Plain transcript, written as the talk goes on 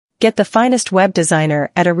Get the finest web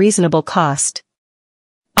designer at a reasonable cost.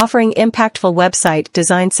 Offering impactful website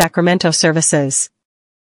design Sacramento services.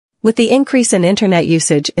 With the increase in internet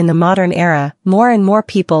usage in the modern era, more and more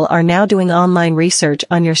people are now doing online research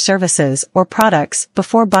on your services or products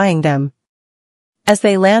before buying them. As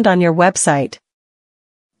they land on your website,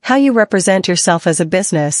 how you represent yourself as a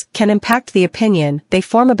business can impact the opinion they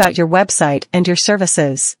form about your website and your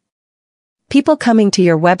services. People coming to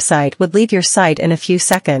your website would leave your site in a few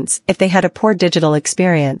seconds if they had a poor digital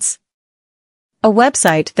experience. A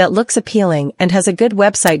website that looks appealing and has a good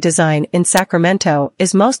website design in Sacramento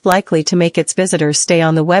is most likely to make its visitors stay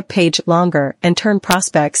on the web page longer and turn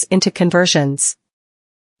prospects into conversions.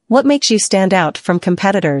 What makes you stand out from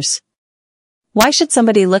competitors? Why should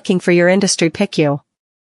somebody looking for your industry pick you?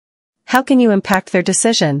 How can you impact their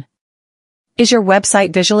decision? Is your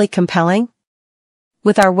website visually compelling?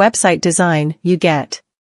 With our website design, you get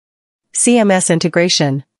CMS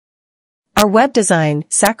integration. Our web design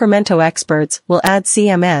Sacramento experts will add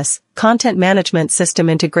CMS, content management system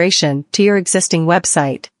integration, to your existing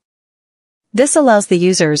website. This allows the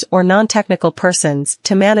users or non-technical persons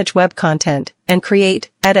to manage web content and create,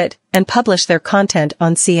 edit, and publish their content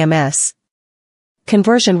on CMS.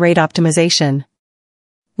 Conversion rate optimization.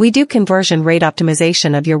 We do conversion rate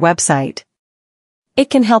optimization of your website. It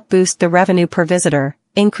can help boost the revenue per visitor,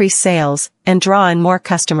 increase sales, and draw in more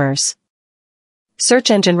customers. Search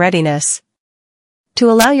engine readiness. To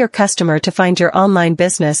allow your customer to find your online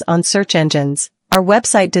business on search engines, our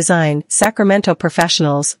website design Sacramento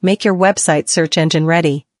professionals make your website search engine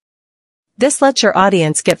ready. This lets your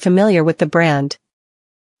audience get familiar with the brand.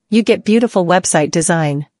 You get beautiful website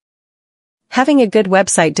design. Having a good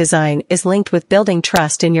website design is linked with building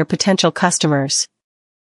trust in your potential customers.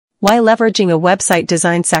 Why leveraging a website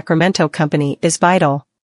design Sacramento company is vital.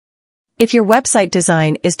 If your website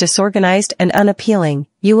design is disorganized and unappealing,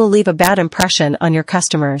 you will leave a bad impression on your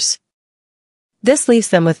customers. This leaves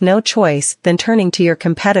them with no choice than turning to your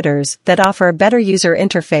competitors that offer a better user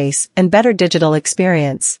interface and better digital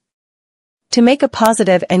experience. To make a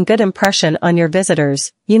positive and good impression on your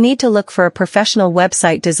visitors, you need to look for a professional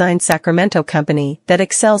website design Sacramento company that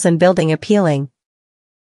excels in building appealing,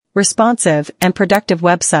 responsive, and productive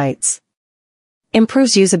websites.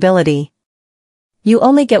 Improves usability. You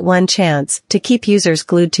only get one chance to keep users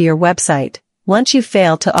glued to your website. Once you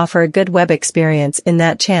fail to offer a good web experience in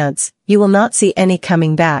that chance, you will not see any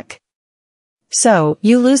coming back. So,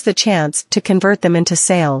 you lose the chance to convert them into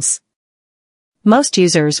sales. Most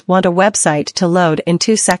users want a website to load in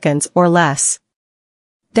 2 seconds or less.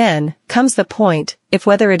 Then, comes the point, if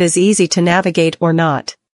whether it is easy to navigate or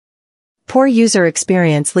not. Poor user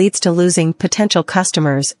experience leads to losing potential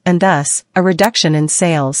customers and thus, a reduction in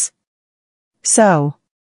sales. So,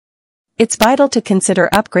 it's vital to consider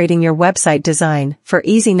upgrading your website design for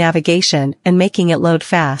easy navigation and making it load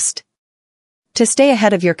fast. To stay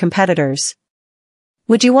ahead of your competitors.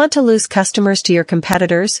 Would you want to lose customers to your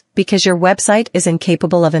competitors because your website is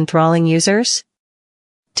incapable of enthralling users?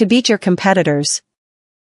 To beat your competitors,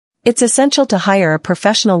 it's essential to hire a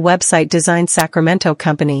professional website design Sacramento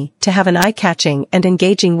company to have an eye-catching and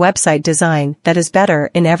engaging website design that is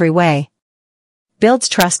better in every way. Builds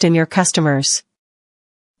trust in your customers.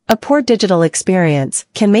 A poor digital experience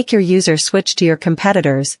can make your users switch to your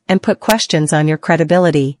competitors and put questions on your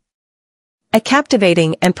credibility. A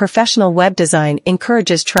captivating and professional web design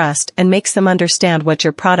encourages trust and makes them understand what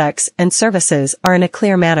your products and services are in a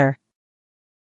clear manner.